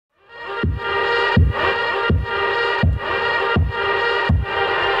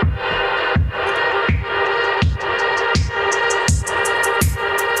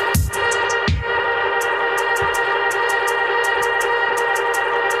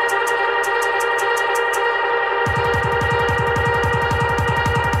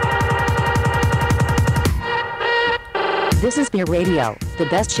This is BEERadio, the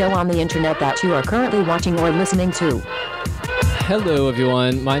best show on the internet that you are currently watching or listening to. Hello,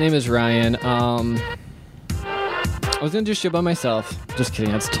 everyone. My name is Ryan. I was going to do a show by myself. Just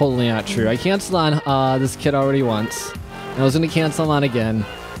kidding. That's totally not true. I canceled on this kid already once. And I was going to cancel on again,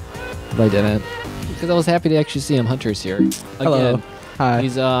 but I didn't. Because I was happy to actually see him. Hunter's here. Again. Hello. Hi.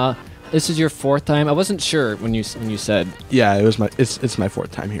 He's, this is your fourth time? I wasn't sure when you said. Yeah, it was it's my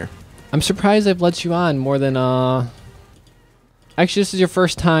fourth time here. I'm surprised I've let you on more than, Actually, this is your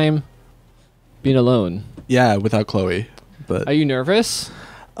first time being alone. Yeah, without Chloe. But Are you nervous?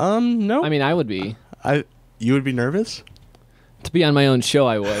 No. I mean, I would be. You would be nervous? To be on my own show,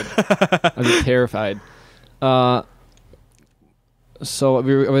 I would. I'd be terrified. So what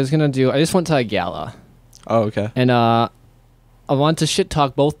I was gonna do, I just went to a gala. Oh, okay. And I wanted to shit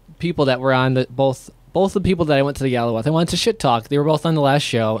talk both people that were on both the people that I went to the gala with. I wanted to shit talk. They were both on the last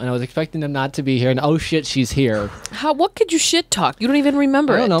show, and I was expecting them not to be here. And oh shit, she's here. What could you shit talk? You don't even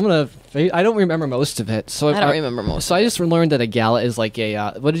remember I don't know. I don't remember most of it. So I don't remember most. So I just learned that a gala is like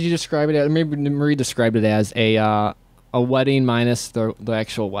a. What did you describe it as? Maybe Marie described it as a wedding minus the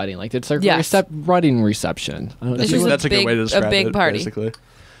actual wedding. Like it's like a wedding reception. That's a good way to describe it. A big party. Basically.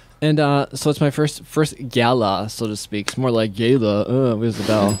 And so it's my first gala, so to speak. It's more like gala. Where's the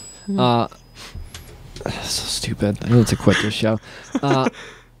bell? So stupid. I need to quit this show. And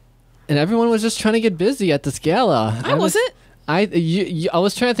everyone was just trying to get busy at this gala. I wasn't. I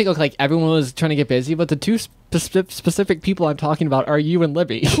was trying to think of like everyone was trying to get busy, but the two specific people I'm talking about are you and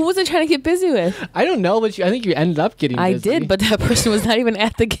Libby. Who was I trying to get busy with? I don't know, but I think you ended up getting busy. I did, but that person was not even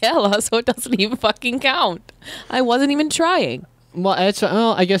at the gala, so it doesn't even fucking count. I wasn't even trying. Well,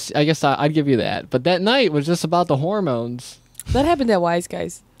 I guess I'd give you that. But that night was just about the hormones. That happened at Wise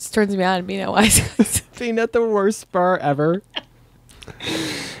Guys. It turns me on being at Wise Guys. Being at the worst bar ever.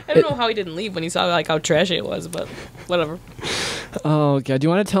 I don't know how he didn't leave when he saw like how trashy it was, but whatever. Oh god, do you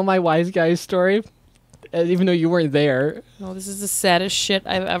want to tell my Wise Guys story? Even though you weren't there. Oh, this is the saddest shit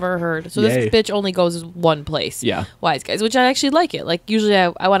I've ever heard. So Yay. this bitch only goes one place. Yeah. Wise Guys, which I actually like it. Like usually I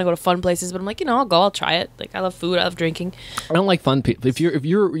want to go to fun places, but I'm like, I'll try it. Like I love food, I love drinking. I don't like fun people. If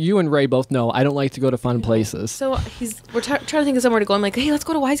you and Ray both know, I don't like to go to fun places. So we're trying to think of somewhere to go. I'm like, hey, let's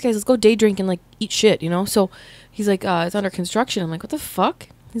go to Wise Guys. Let's go day drink and like eat shit, So he's like, it's under construction. I'm like, what the fuck?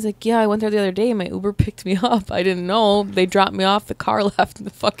 He's like, yeah, I went there the other day and my Uber picked me up. I didn't know. They dropped me off. The car left and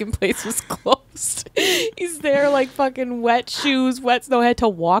the fucking place was closed. He's there like fucking wet shoes, wet snow. I had to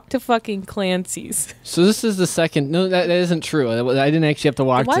walk to fucking Clancy's. So this is the second. No, that isn't true. I didn't actually have to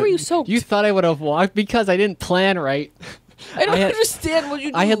walk. Why were you soaked? You thought I would have walked because I didn't plan right. I don't understand what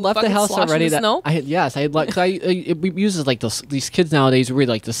you do. I had left the house already. I had left. Cause we uses like these kids nowadays wear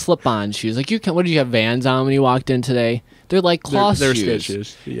like the slip-on shoes. Like what did you have Vans on when you walked in today? They're like cloth they're shoes. skate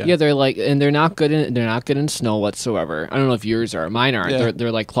shoes. Yeah, they're like, and they're not good in snow whatsoever. I don't know if yours are. Mine aren't. Yeah.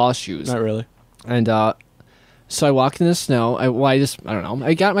 They're like cloth shoes. Not really. And so I walked in the snow. I don't know.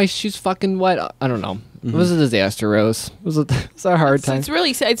 I got my shoes fucking wet. I don't know. It was a disaster, Rose. It was a hard time. It's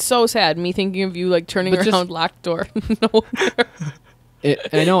really sad. It's so sad. Me thinking of you like turning around, locked door. No.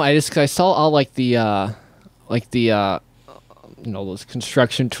 I know. I saw all like the those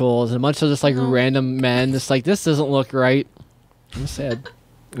construction tools and a bunch of just like random men. Just like this doesn't look right. It was sad.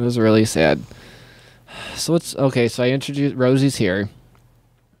 It was really sad. So it's okay. So I introduced Rosie's here.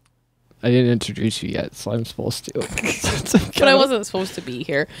 I didn't introduce you yet, so I'm supposed to. But I wasn't supposed to be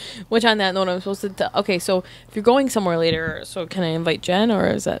here. Which on that note, I'm supposed to. Okay, so if you're going somewhere later, so can I invite Jen, or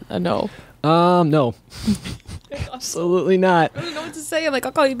is that a no? No. Absolutely not. I don't know what to say. I'm like,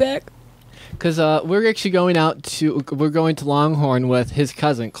 I'll call you back. Because we're actually going to Longhorn with his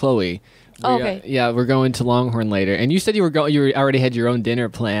cousin Chloe. Okay. Yeah, we're going to Longhorn later. And you said you already had your own dinner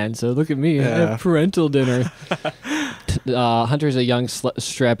planned. So look at me, I have parental dinner. Hunter's a young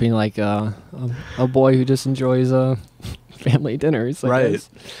strapping like a boy who just enjoys family dinners, right?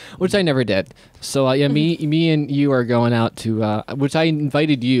 Which I never did. So me and you are going out to which I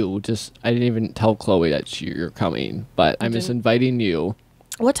invited you. Just I didn't even tell Chloe that you're coming, but I'm just inviting you.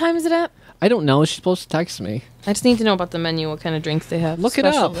 What time is it at? I don't know. She's supposed to text me. I just need to know about the menu, what kind of drinks they have. Look it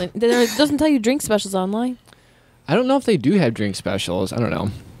up. It doesn't tell you drink specials online. I don't know if they do have drink specials. I don't know.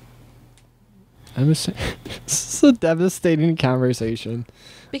 This is a devastating conversation.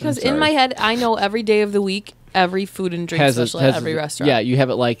 Because in my head, I know every day of the week, every food and drink special at every restaurant. Yeah, you have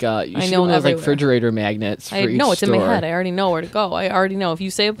it like I know those like refrigerator magnets. For each it's store. in my head. I already know where to go. I already know. If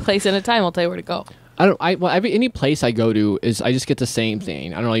you say a place and a time, I'll tell you where to go. Any place I go to I just get the same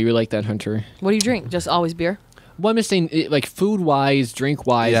thing. I don't know. You like that, Hunter? What do you drink? Just always beer? Well, I'm just saying, like food-wise,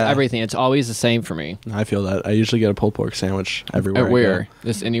 drink-wise, everything. It's always the same for me. I feel that. I usually get a pulled pork sandwich everywhere. Where?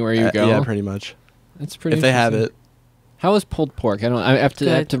 Just anywhere you go? Yeah, pretty much. That's pretty. If they have it. How is pulled pork? I have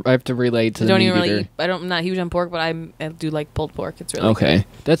to relate to I the don't meat even eater. really. I'm not huge on pork, but I do like pulled pork. It's really Okay. good.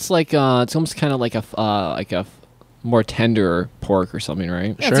 That's like it's almost kind of like a more tender pork or something,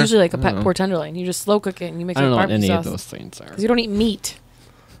 right? Yeah, it's usually like a pork tenderloin. You just slow cook it and you mix it I don't with know what barbecue any sauce. of those things are. Because you don't eat meat.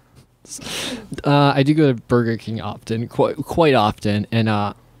 I do go to Burger King often, quite often, and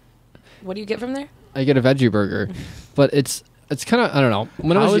What do you get from there? I get a veggie burger, but it's kind of, I don't know.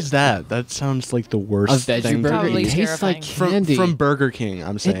 When I How was is that? That sounds like the a worst veggie thing. burger, Probably it tastes like terrifying. candy. From Burger King,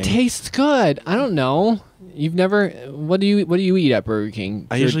 I'm saying. It tastes good. I don't know. You've never. What do you eat at Burger King?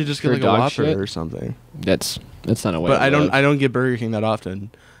 I usually just get Pure like a dog Whopper shit? or something. That's not a way. But to I live. don't get Burger King that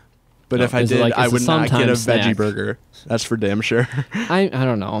often. But No, if I is it did, like- I it's a would not get a sometimes veggie snack. burger. That's for damn sure. I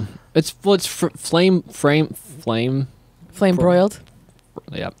don't know. It's flame. Flame broiled.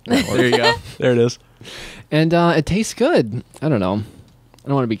 Yeah. There you go. There it is. And it tastes good. I don't know. I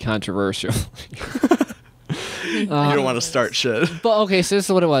don't want to be controversial. You don't want to start shit. But okay, so this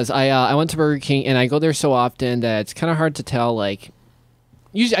is what it was. I went to Burger King and I go there so often that it's kind of hard to tell. Like,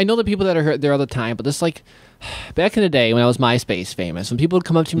 usually I know the people that are there all the time, but this like back in the day when I was MySpace famous, when people would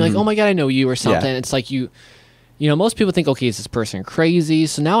come up to me like, "Oh my god, I know you" or something. Yeah. It's like you know, most people think, okay, is this person crazy?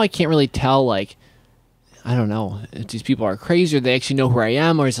 So now I can't really tell. Like, I don't know if these people are crazy or they actually know who I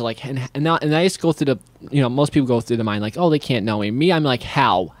am, or is it like and I just go through the most people go through the mind like, oh, they can't know me. Me, I'm like,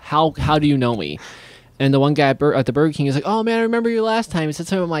 how do you know me? And the one guy at the Burger King is like, oh man, I remember you last time. He said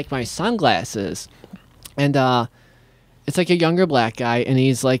something about like my sunglasses, and it's like a younger black guy, and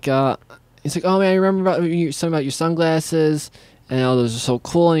he's like, oh man, I remember something about your sunglasses. And those are so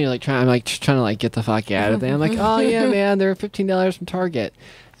cool, and you're like trying to like get the fuck out of there. I'm like, oh yeah, man, they're $15 from Target.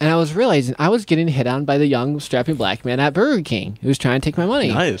 And I was realizing I was getting hit on by the young strapping black man at Burger King who was trying to take my money.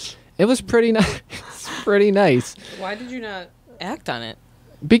 Nice. It was pretty nice. Pretty nice. Why did you not act on it?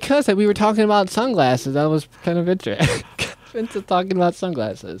 Because we were talking about sunglasses. I was kind of into talking about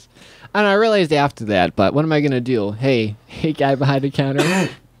sunglasses. And I realized after that, but what am I going to do? Hey, guy behind the counter,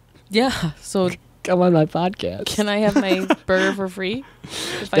 Yeah. So come on my podcast. can I have my burger for free?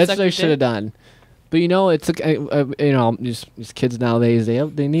 That's what I should have done. But you know, it's these kids nowadays,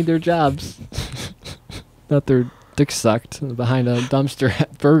 they need their jobs. Not their dick sucked behind a dumpster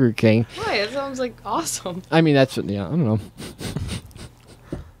at Burger King. Why? It sounds like awesome. I mean, that's I don't know.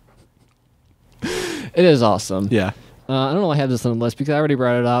 It is awesome. Yeah. I don't know why I have this on the list because I already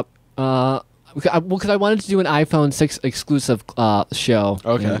brought it up. Because I wanted to do an iPhone 6 exclusive show.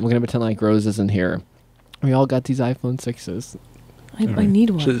 Okay. And we're going to pretend like Rose isn't here. We all got these iPhone 6s. I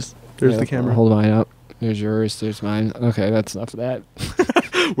need one. There's the camera. Hold mine up. There's yours. There's mine. Okay, that's enough of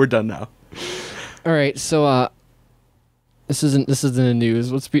that. We're done now. All right, so this isn't the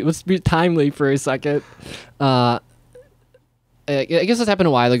news. Let's be timely for a second. I guess this happened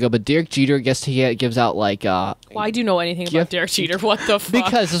a while ago, but Derek Jeter, he gives out like Why do you know anything about Derek Jeter? What the fuck?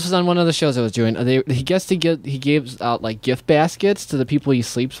 because this was on one of the shows I was doing. He gives out like gift baskets to the people he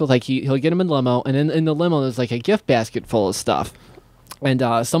sleeps with. Like he'll get them in limo, and in the limo there's like a gift basket full of stuff. And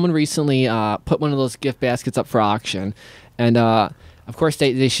someone recently put one of those gift baskets up for auction, and of course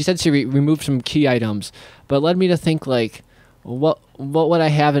she said she removed some key items, but it led me to think like, what would I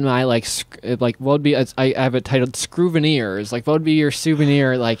have in my like what would be I have it titled Screwvenirs. Like what would be your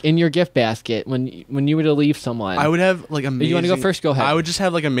souvenir like in your gift basket when you were to leave someone? I would have like amazing. You want to go first? Go ahead. I would just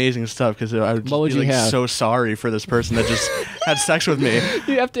have like amazing stuff because I would just What would be you like have? so sorry for this person that just had sex with me.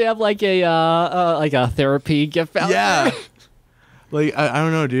 You have to have like a therapy gift basket. Yeah. Like I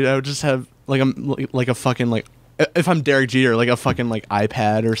don't know, dude. I would just have like a fucking like if I'm Derek Jeter, like a fucking like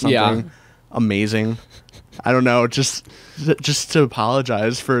iPad or something. Yeah. Amazing. I don't know, just to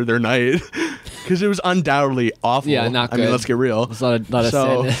apologize for their night because it was undoubtedly awful. Yeah, not I mean, good. let's get real. There's a lot of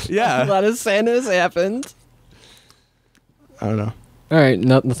sadness. Yeah. A lot of sadness happened. I don't know. All right,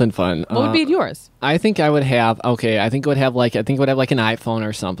 nothing fun. What would be yours? I think I would have like an iPhone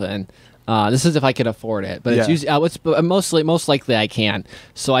or something. This is if I could afford it, but Yeah. it's usually most likely I can't.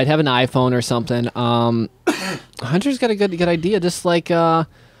 So I'd have an iPhone or something. Hunter's got a good idea. Just like I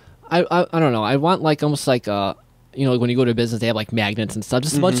don't know. I want like almost like like when you go to a business, they have like magnets and stuff.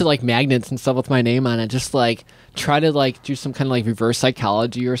 Just a bunch of like magnets and stuff with my name on it. Just like try to like do some kind of like reverse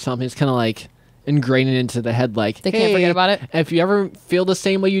psychology or something. It's kind of like ingrain it into the head. Like They can't forget about it. If you ever feel the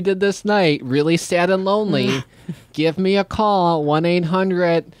same way you did this night, really sad and lonely, give me a call.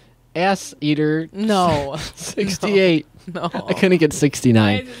 1-800 ass eater. No. 68. No. I couldn't get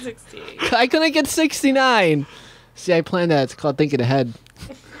 69. 68? I couldn't get 69. See, I planned that. It's called thinking ahead.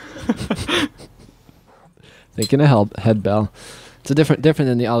 Thinking ahead bell. It's a different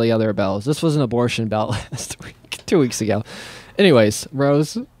than all the other bells. This was an abortion bell last week, 2 weeks ago. Anyways,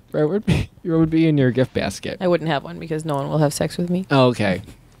 Rose, Where would be in your gift basket? I wouldn't have one because no one will have sex with me. Oh, okay.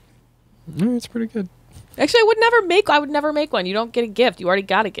 It's pretty good. Actually, I would never make one. You don't get a gift. You already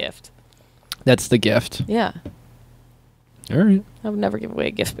got a gift. That's the gift. Yeah. All right. I would never give away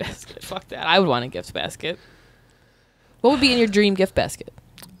a gift basket. Fuck that. I would want a gift basket. What would be in your dream gift basket?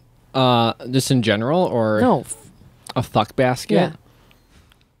 Just in general, or No. a fuck basket? Yeah.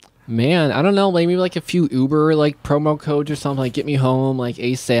 Man, I don't know. Maybe like a few Uber like promo codes or something. Like get me home like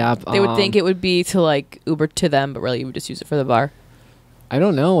ASAP. They would think it would be to like Uber to them, but really you would just use it for the bar. I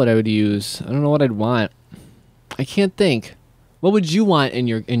don't know what I would use. I don't know what I'd want. I can't think. What would you want in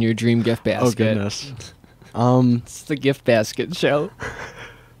your dream gift basket? Oh goodness. It's the gift basket show.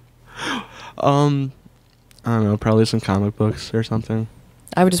 I don't know. Probably some comic books or something.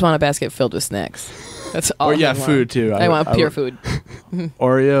 I would just want a basket filled with snacks. That's all. Or I yeah, want. food too. I want pure food.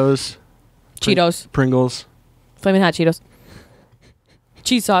 Oreos, Cheetos. Pringles. Flaming hot Cheetos.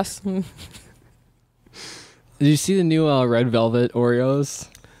 Cheese sauce. Did you see the new red velvet Oreos?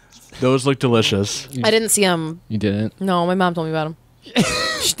 Those look delicious. I didn't see them. You didn't? No, my mom told me about them.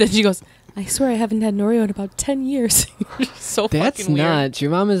 Then she goes, I swear I haven't had an Oreo in about 10 years. So That's fucking weird. nuts.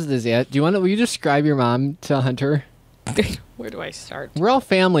 Your mom is this. Do you want to? Will you describe your mom to Hunter? Where do I start? We're all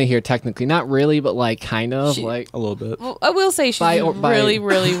family here, technically. Not really, but like kind of. Like A little bit. Well, I will say she's By- a or by- really,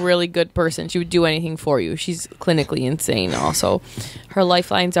 really, really good person. She would do anything for you. She's clinically insane also. Her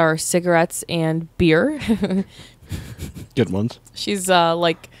lifelines are cigarettes and beer. Good ones. She's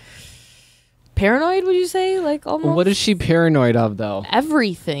like paranoid, would you say? Like almost what is she paranoid of, though?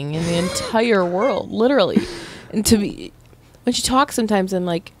 everything in the entire world, literally. And to me, when she talks sometimes, I'm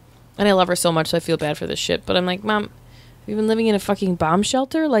like, and I love her so much, so I feel bad for this shit. But I'm like, Mom, have you been living in a fucking bomb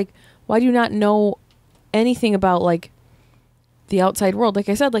shelter? Like, why do you not know anything about like the outside world? Like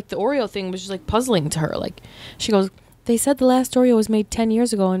I said, like the Oreo thing was just like puzzling to her. Like she goes, they said the last Oreo was made 10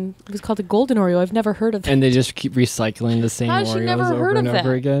 years ago and it was called a golden Oreo. I've never heard of that. And they just keep recycling the same How has she Oreos never over heard and of over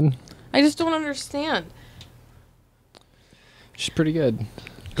that? again. I just don't understand. She's pretty good.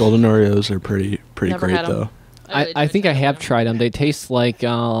 Golden Oreos are pretty Never great had 'em. though. I think I have tried them. They taste like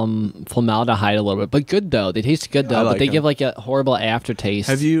formaldehyde a little bit, but good though. They taste good though, I but like they 'em. give like a horrible aftertaste.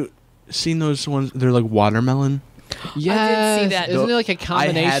 Have you seen those ones? They're like watermelon. Yes. see that. Isn't it like a I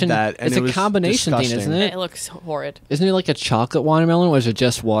combination? had that, and it's it a was combination thing, isn't disgusting. it? It looks horrid. Isn't it like a chocolate watermelon, or is it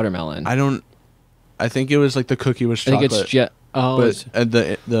just watermelon? I think it was like the cookie was I chocolate. think it's just. Oh, but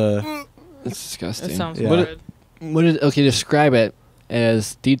the it's disgusting. It sounds Yeah. horrid. What is okay? Describe it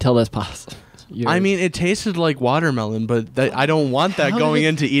as detailed as possible. I mean, it tasted like watermelon, but I don't want that How did going it-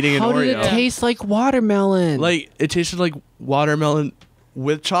 into eating an how Oreo. did it taste like watermelon? Like it tasted like watermelon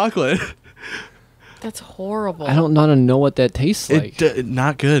with chocolate. That's horrible. I don't know what that tastes like.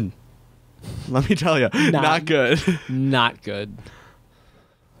 Not good. Let me tell you, not good. Not good.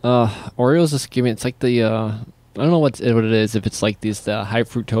 Oreos just give me. It's like the. I don't know what it is. If it's like the high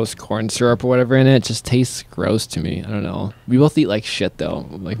fructose corn syrup or whatever in it, it just tastes gross to me. I don't know. We both eat like shit though.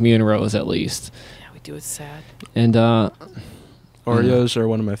 Like me and Rose at least. Yeah, we do. It's sad. And Oreos are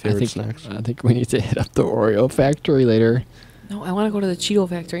one of my I favorite think snacks. I think we need to hit up the Oreo factory later. No, I want to go to the Cheeto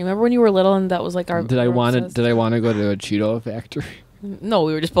factory. Remember when you were little and that was like our. Did I we were want to? obsessed? Did I want to go to a Cheeto factory? No,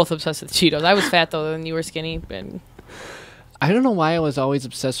 we were just both obsessed with Cheetos. I was fat though, and you were skinny. And I don't know why I was always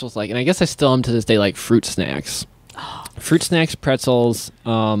obsessed with and I guess I still am to this day, like fruit snacks. Fruit snacks, pretzels.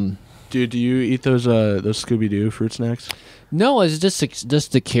 Dude, do you eat those Scooby Doo fruit snacks? No, it's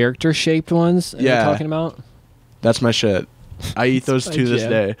just the character shaped ones. Yeah. You're talking about. That's my shit. I eat those my to this jam.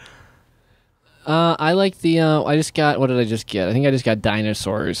 day. I like the. I just got. What did I just get? I think I just got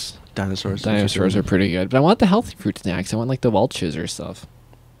dinosaurs. Dinosaurs. Dinosaurs are pretty good, but I want the healthy fruit snacks. I want like the Welch's or stuff.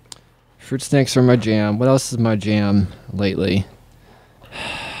 Fruit snacks are my jam. What else is my jam lately?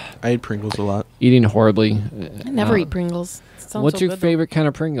 I eat Pringles a lot. Eating horribly. I never eat Pringles. It sounds What's so your good, favorite kind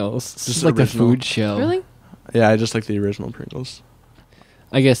of Pringles? This Just is like a original. food show. though. Really? Yeah, I just like the original Pringles.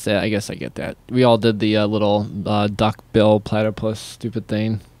 I guess I get that. We all did the little duck bill platypus stupid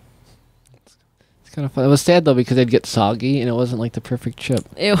thing. It's kind of fun. It was sad though because they'd get soggy and it wasn't like the perfect chip.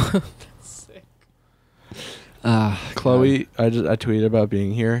 Ew. Chloe, I tweeted about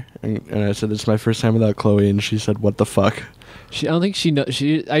being here, and I said it's my first time without Chloe, and she said, "What the fuck?" I don't think she know.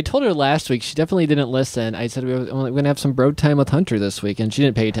 I told her last week. She definitely didn't listen. I said we're gonna have some bro time with Hunter this week, and she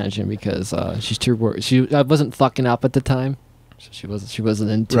didn't pay attention because she's too worried. I wasn't fucking up at the time, so she wasn't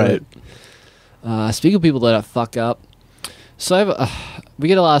into Right. it. Speaking of people that fuck up, so we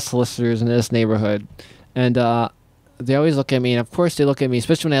get a lot of solicitors in this neighborhood, and they always look at me, and of course they look at me,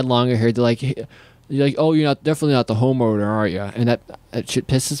 especially when I had longer hair. They're like, You're like, oh, you're definitely not the homeowner, are you? And that shit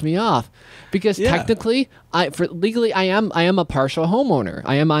pisses me off, because technically, legally, I am a partial homeowner.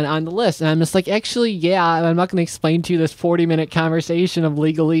 I am on the list, and I'm just like, actually, yeah, I'm not going to explain to you this 40-minute conversation of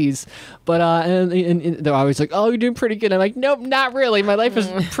legalese, but and they're always like, oh, you're doing pretty good. I'm like, nope, not really. My life is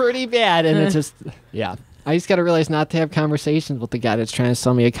pretty bad, and it's just, yeah. I just got to realize not to have conversations with the guy that's trying to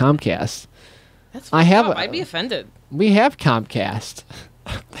sell me a Comcast. That's I'd be offended. We have Comcast.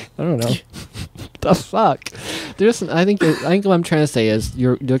 I don't know. The fuck? I think what I'm trying to say is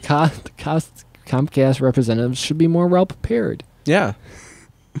the Comcast representatives should be more well prepared. Yeah.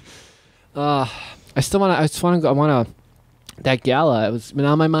 I want that gala. It was been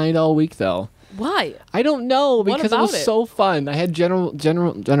on my mind all week though. Why? I don't know, because it was so fun. I had general. I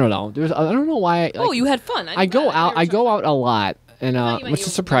don't know. I don't know why. You had fun. I go out a lot, and which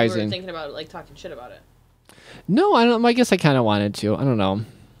is surprising. You were thinking about like talking shit about it. No, I don't. I guess I kind of wanted to. I don't know.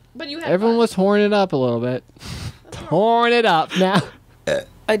 But you had everyone fun. was horning it up a little bit. Horn it up now.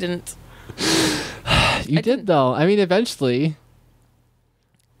 I didn't. You did though. I mean, eventually.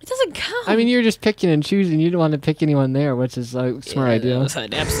 It doesn't count. I mean, you're just picking and choosing. You don't want to pick anyone there, which is a smart idea. It's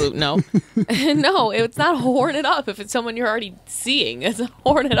an absolute no. No, it's not horn it up if it's someone you're already seeing. It's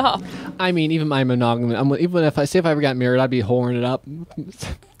horn it up. I mean, even my monogamous. Even if I ever got married, I'd be horning it up.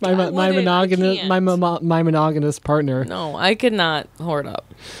 My monogamous partner. No, I could not horn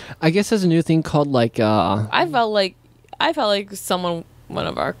up. I guess there's a new thing called like. I felt like one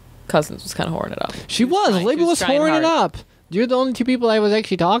of our cousins was kind of horning it up. She was. Libby was horning it up. You're the only two people I was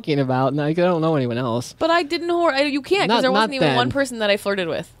actually talking about, and I don't know anyone else. But I didn't you can't, because there wasn't even one person that I flirted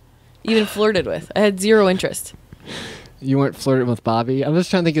with. I had zero interest. You weren't flirting with Bobby? I'm just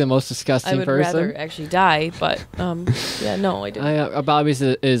trying to think of the most disgusting person. I would rather actually die, but yeah, no, I didn't. Bobby's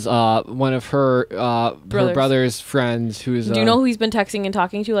is one of her brother's friends who's... Do you know who he's been texting and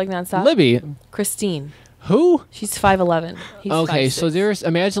talking to like nonstop? Libby. Christine. Who? She's 5'11". He's okay, 5'6". so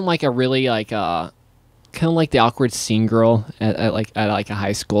imagine like a really like kind of like the awkward scene girl at a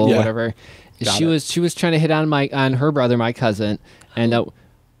high school or whatever. She was trying to hit on her brother, my cousin, and oh,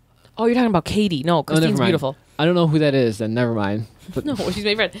 you're talking about Katie. No, Christine's beautiful. I don't know who that is, then never mind. But no, she's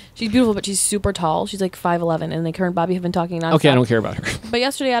my friend. She's beautiful, but she's super tall. She's like 5'11", and like her and Bobby have been talking nonstop. Okay, I don't care about her. But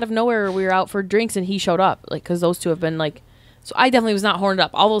yesterday, out of nowhere, we were out for drinks, and he showed up, like, because those two have been like. So I definitely was not horned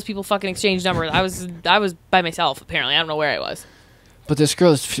up. All those people fucking exchanged numbers. I was by myself. Apparently, I don't know where I was. But this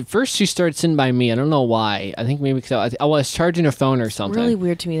girl, first she starts in by me. I don't know why. I think maybe because I was charging her phone or something. It's really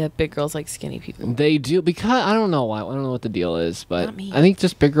weird to me that big girls like skinny people. They do, because I don't know why. I don't know what the deal is, but I think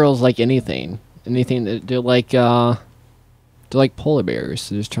just big girls like anything. They're like polar bears.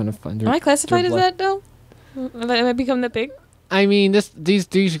 They're just trying to find. Am I classified as that though? Have I become that big? I mean,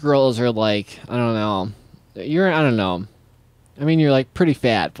 these girls are like, I don't know. I don't know. I mean, you're like pretty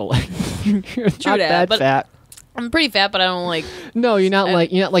fat, but like you're not that fat. I'm pretty fat, but I don't like. No, you're not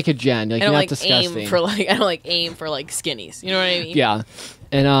like a Jen. Like, you're not disgusting. I don't like aim for like skinnies. You know what I mean? Yeah.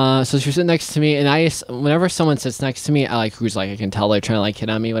 And so she was sitting next to me, and whenever someone sits next to me, I can tell they're trying to like hit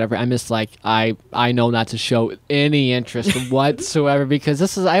on me, whatever. I'm just like, I know not to show any interest whatsoever, because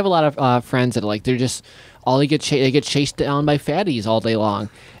I have a lot of friends that are like, they're just they get chased down by fatties all day long,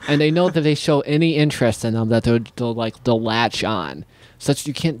 and they know that if they show any interest in them, that they'll latch on. Such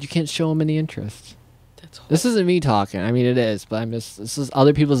you can't show them any interest. This isn't me talking. I mean, it is, but this is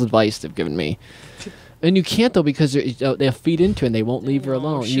other people's advice they've given me. And you can't, though, because they'll feed into it and they won't leave her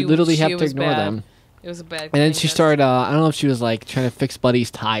alone. You literally have to ignore them. It was a bad And then she started, I don't know if she was like trying to fix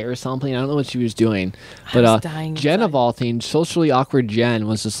Buddy's tie or something. I don't know what she was doing. But Jen, of all things, socially awkward Jen,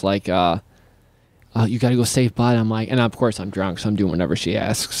 was just like, you got to go save Bud. I'm like, and of course I'm drunk, so I'm doing whatever she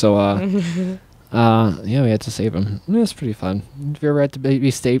asks. So, yeah, we had to save him. It was pretty fun. Have you ever had to be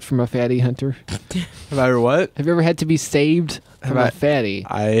saved from a fatty, Hunter? Have I ever what? Have you ever had to be saved from a fatty?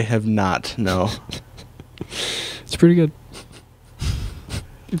 I have not, no. It's pretty good.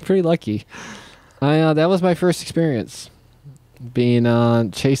 You're pretty lucky. That was my first experience. Being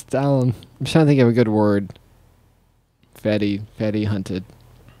chased down. I'm trying to think of a good word. Fatty hunted.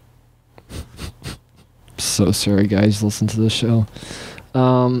 So sorry, guys. Listen to the show.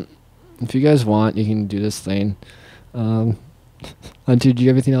 If you guys want, you can do this thing. Hunter, do you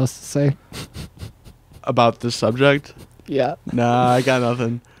have anything else to say? About this subject? Yeah. Nah, I got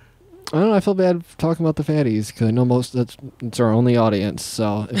nothing. I don't know. I feel bad talking about the fatties because I know it's our only audience.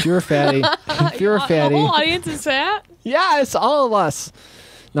 So if you're a fatty, the whole audience is fat. Yeah, it's all of us.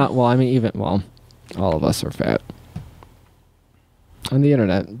 All of us are fat. On the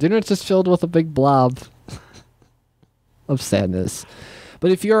internet, the internet's just filled with a big blob of sadness.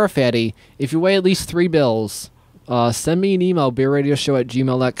 But if you're a fatty, if you weigh at least 3 bills, send me an email,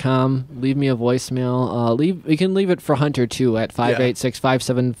 beerradioshow@gmail.com. Leave me a voicemail. You can leave it for Hunter too at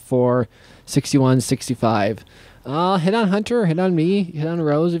 586-574-6165. Hit on Hunter, hit on me, hit on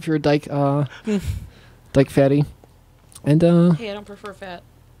Rose if you're a dyke fatty. And Hey, I don't prefer fat.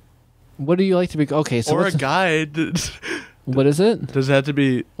 what do you like to be? Okay, so or a guy. what is it? Does it have to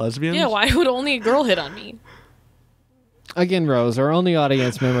be lesbians? Yeah, why would only a girl hit on me? Again, Rose, our only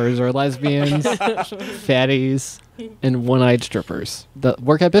audience members are lesbians, fatties, and one-eyed strippers that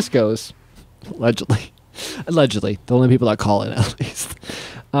work at Bisco's. Allegedly. The only people that call in, at least.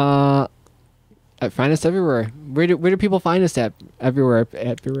 Find us everywhere. Where do people find us at? Everywhere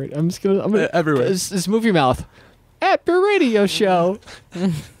at BEERadio. I'm gonna everywhere. Just move your mouth. At BEERadio Show.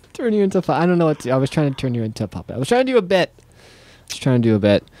 Turn you into I don't know what I was trying to turn you into a puppet. I was trying to do a bit.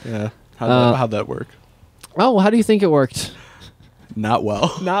 Yeah. How'd that work? Oh, well, how do you think it worked? Not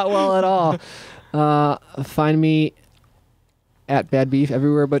well. Not well at all. Find me at Bad Beef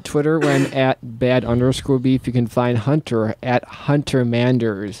everywhere but Twitter, where I'm at Bad_Beef. You can find Hunter at Hunter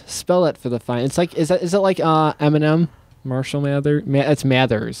Manders. Spell it for the fine. It's like is it like Eminem? Marshall Mathers? It's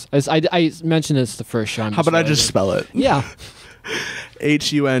Mathers. I mentioned this the first show. How about I just spell it? Yeah.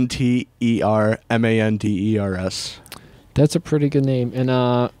 HUNTERMANDERS. That's a pretty good name.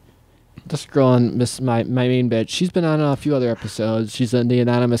 And this girl on my main bitch, she's been on a few other episodes. She's the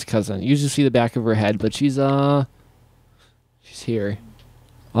anonymous cousin. You usually see the back of her head, but she's here.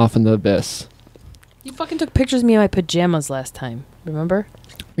 Off in the abyss. You fucking took pictures of me in my pajamas last time. Remember?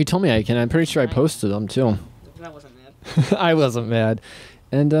 You told me I can. I'm pretty sure I posted them too. I wasn't mad. I wasn't mad.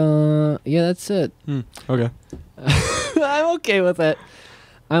 And yeah, that's it. Okay. I'm okay with it.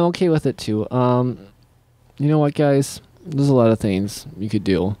 I'm okay with it too. You know what, guys? There's a lot of things you could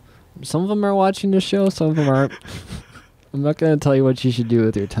do. Some of them are watching the show. Some of them aren't. I'm not going to tell you what you should do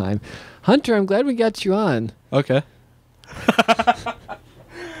with your time. Hunter, I'm glad we got you on. Okay. I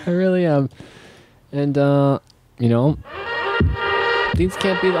really am. And, you know, things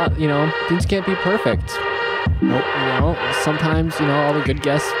can't be, things can't be perfect. Nope. You know, sometimes, all the good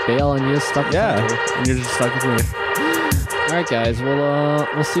guests bail and you're stuck with Hunter. And you're just stuck with me. All right, guys.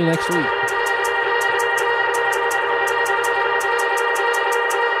 We'll see you next week.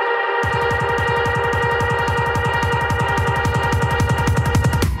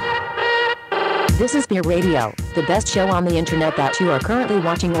 This is BEERadio, the best show on the internet that you are currently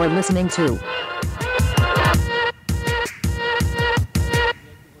watching or listening to.